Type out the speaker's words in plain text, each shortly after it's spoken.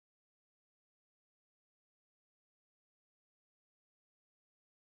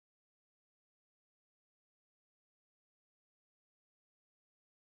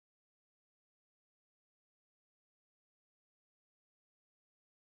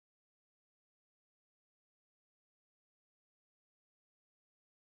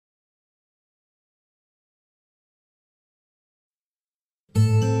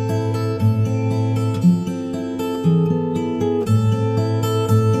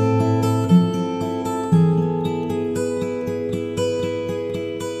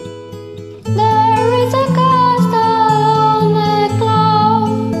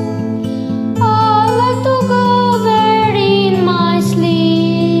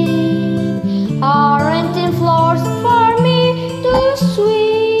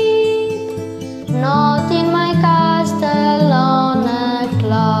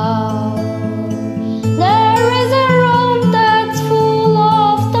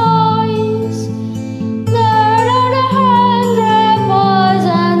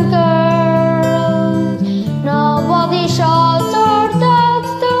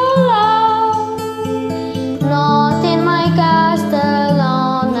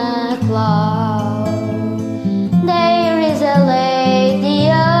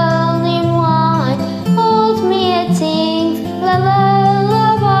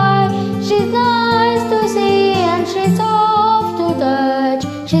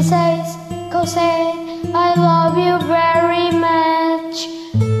She says, Jose, I love you very much.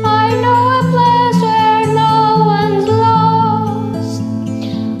 I know a place where no one's lost.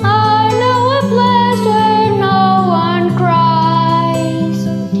 I know a place where no one cries.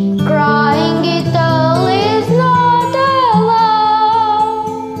 Crying it all is not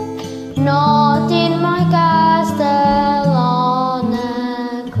allowed. Not in my castle on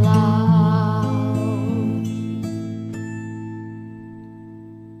a cloud.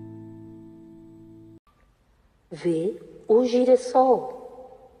 Vê o girassol.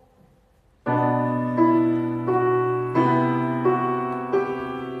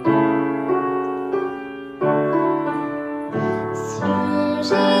 Se um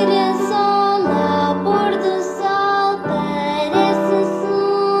girassol ao pôr do sol parece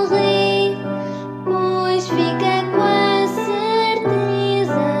sorrir, pois fica com a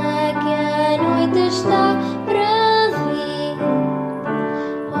certeza que a noite está para vir.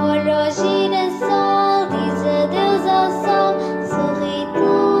 Olha o girassol, diz adeus ao sol, sorri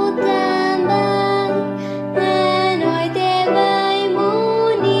tu também. A noite é bem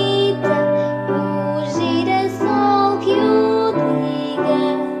bonita, o girassol que o diga.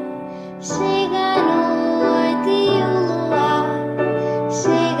 Chega a noite e o luar,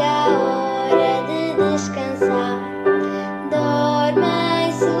 chega a hora de descansar. Dorme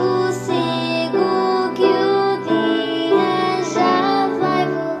em sossego que o dia já vai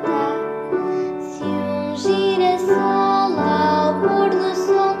voltar. Se um girassol ao pôr do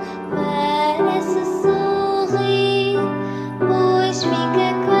sol parece sorrir, pois fica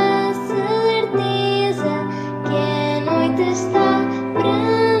com a certeza que a noite está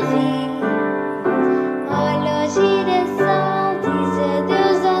para vir. Olha o girassol, diz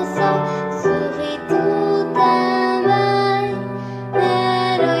adeus ao sol, sorri tu também. A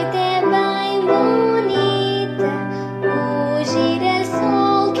noite é bem bonita, o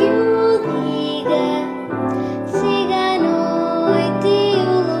girassol que o diga. Siga a noite e o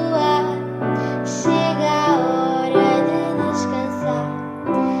luar, chega a hora de descansar.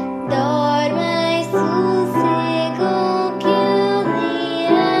 Dorme em sossego que o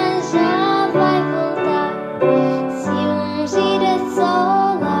dia já vai voltar. Se um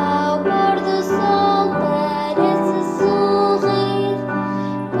girassol ao pôr do sol parece sorrir,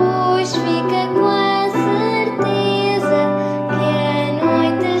 pois fica com a certeza que a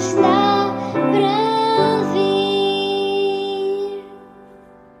noite está para vir.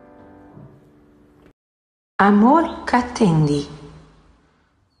 Amor, atendi.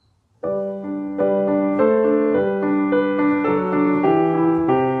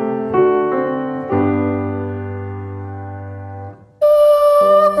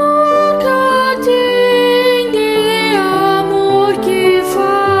 Amor que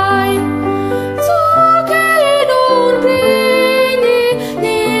fai, só que non prendi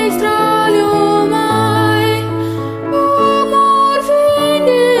ni stralio mai. Amor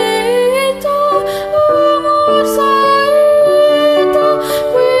vendetta, amor saeta,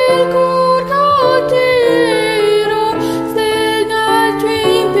 quel cor catero stegna il tuo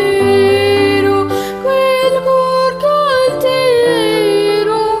impero, quel cor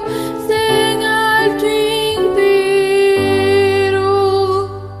catero stegna il tuo impero.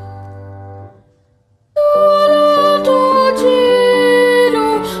 L'alto cielo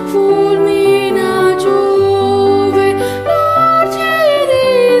fulmina Giove, l'argine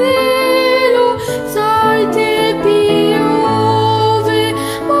velo sai te piove,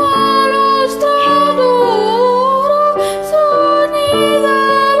 ma lo stradoro sogni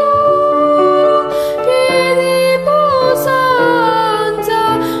d'oro che di posanza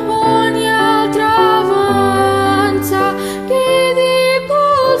ogni altra avanza, che di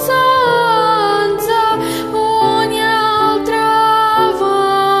posanza ogni altra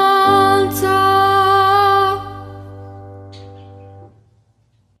avanza.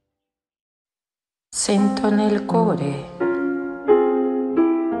 Sento nel cuore.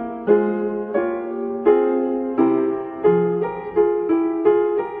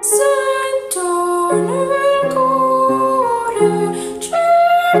 Sento nel cuore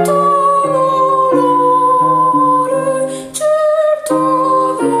certo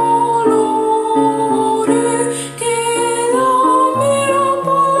dolore che la mia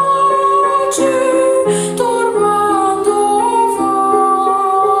pace tornando va.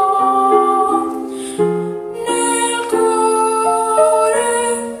 Nel cuore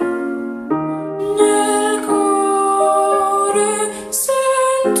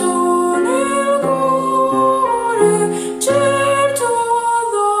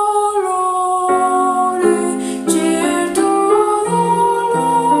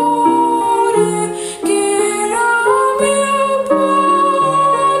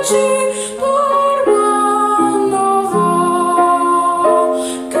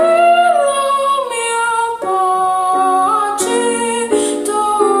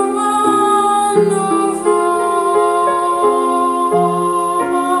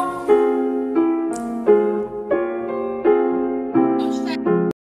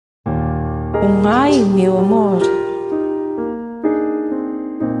Ai, meu amor.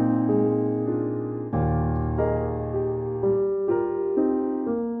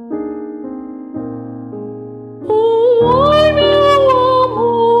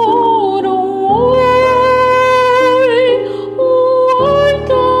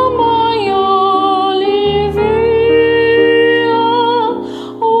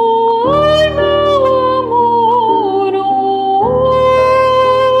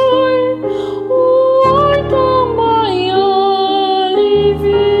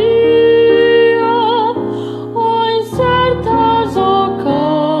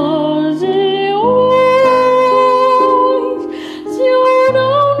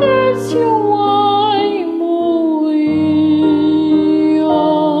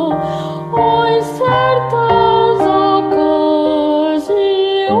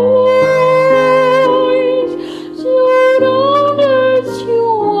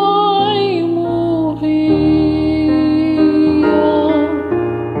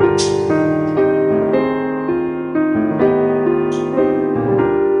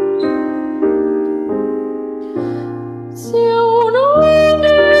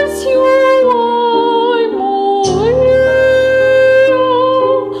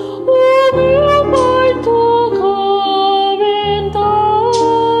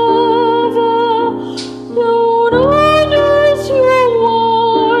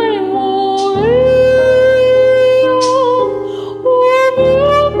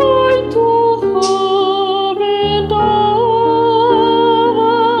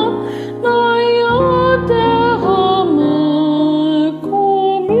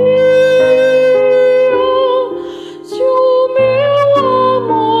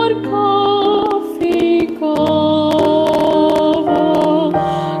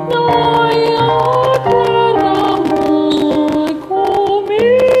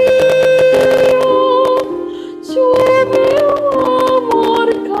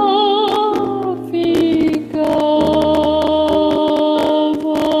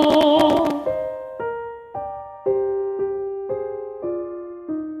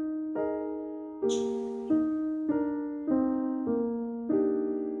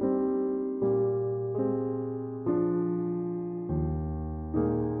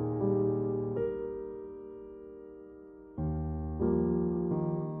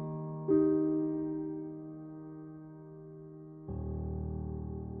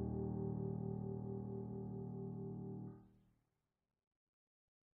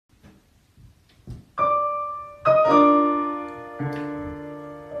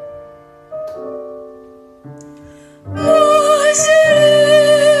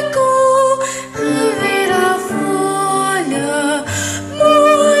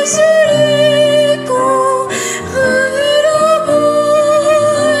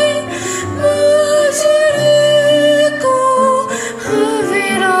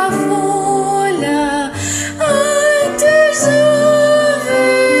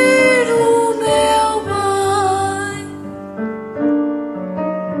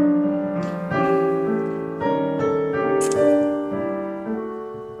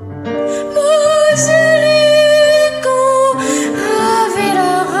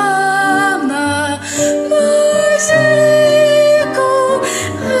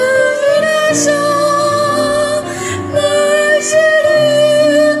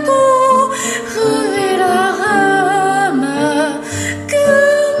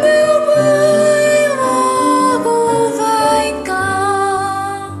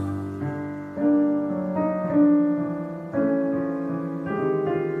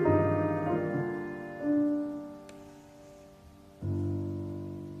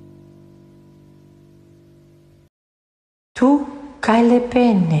 Tu cai le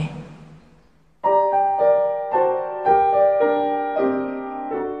penne.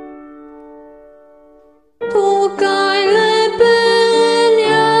 Tu cai le penne,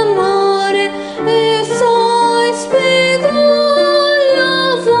 amore, e sai spiegare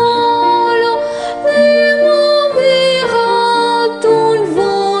volo, primavera un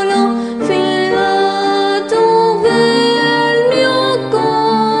volo, filato nel mio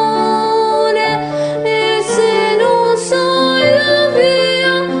cuore, e se non sai la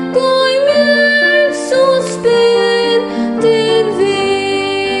via,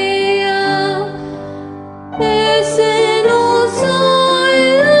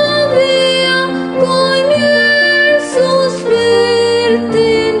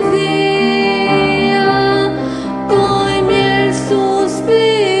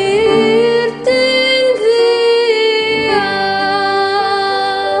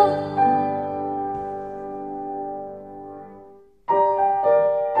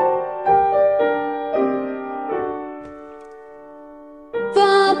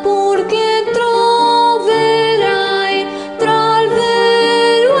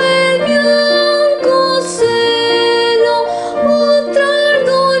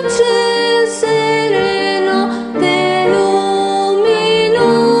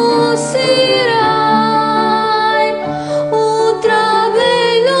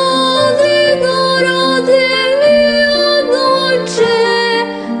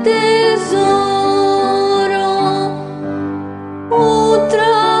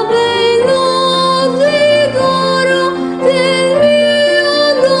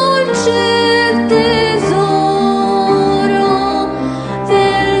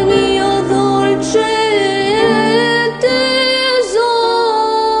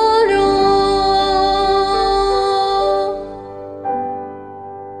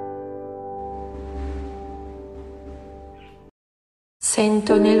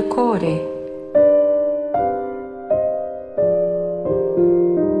 sento nel cuore.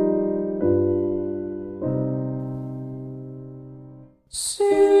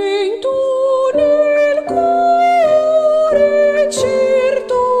 Sento nel cuore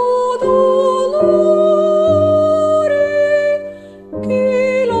certo dolore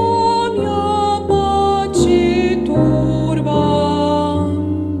che la mia pace turbando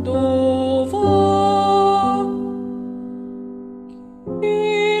va,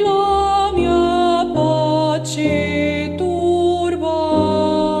 che la mia pace turbando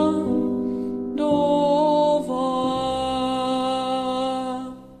va.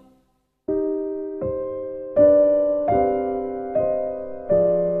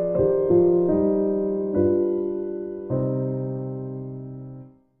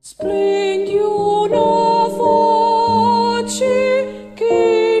 Splendi una voce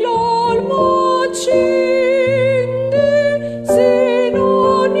che l'alma accende, se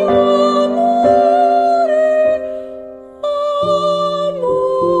non è amore,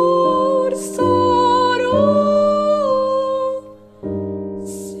 amor sarà.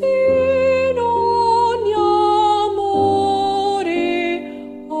 Se non è amore,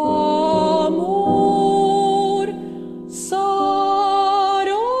 amor sarà.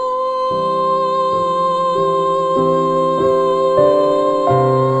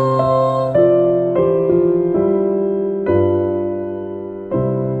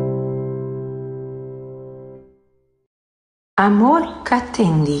 Amor,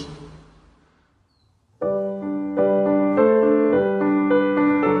 atendi.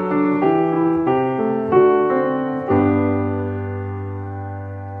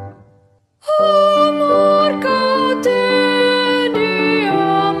 Amor che atendi,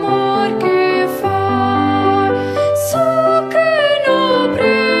 amor che fai, so che non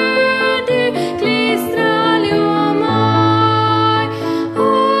prendi gli strali ormai.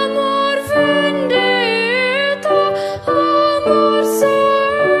 Amor vendetta, amor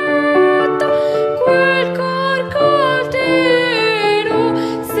saetta, quel cor caltero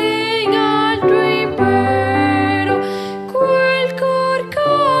segna il tuo impero, quel cor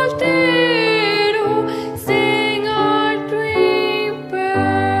caltero segna il tuo impero.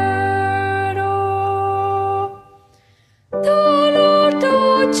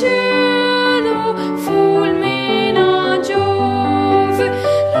 Dall'alto cielo fulmina Giove,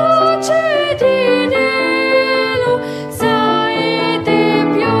 luce di cielo saete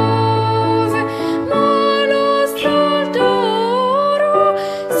piove, ma lo stral d'oro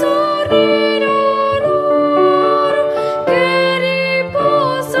sorride loro, che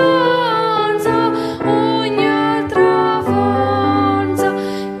riposanza ogni altra avanza,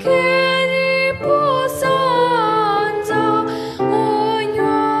 che riposanza ogni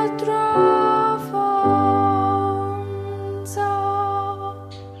altra avanza.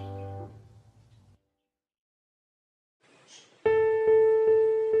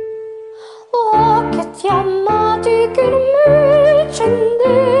 Occhietti amati che non mi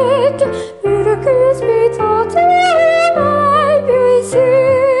accendete, perché svitate mai più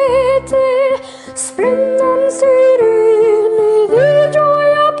siete, splendon sereni di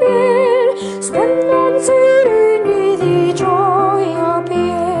gioia pieni, splendon sereni di gioia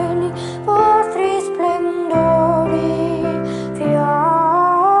pieni, vostri splendori fiamme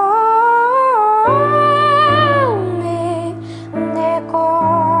decore.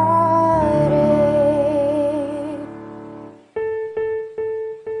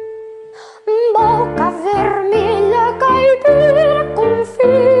 Bocca vermiglia caipira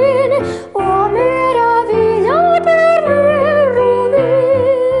confine, o meraviglia per i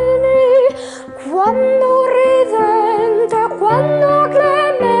rumini, quando ridente, quando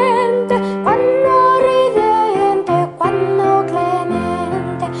clemente, quando ridente, quando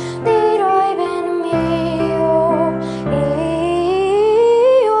clemente, dirò ben mio,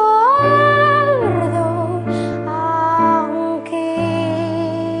 io ardo anch'io.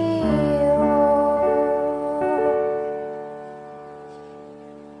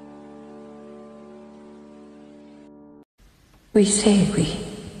 Qui segui.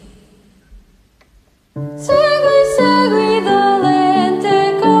 Segui, segui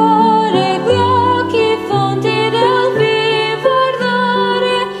dolente core, gli occhi fonti del vivo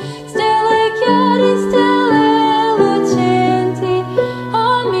ardore, stelle chiare, stelle lucenti, a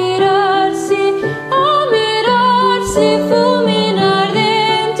mirarsi, fulmini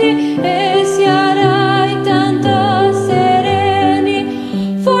ardenti, e siarai tanto sereni,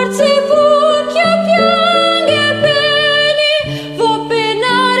 forse fu che piange bene, vo pena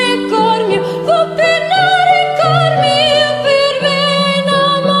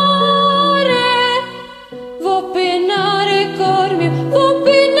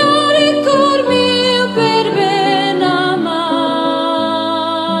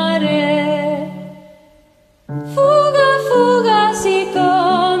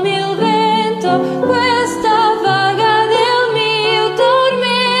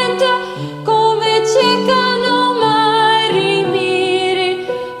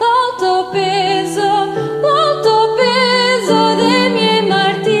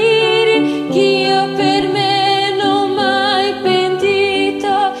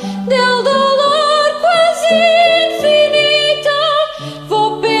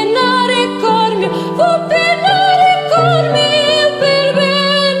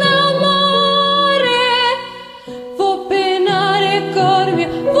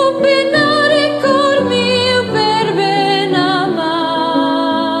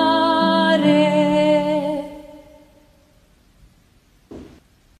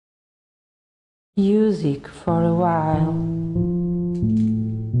music for a while.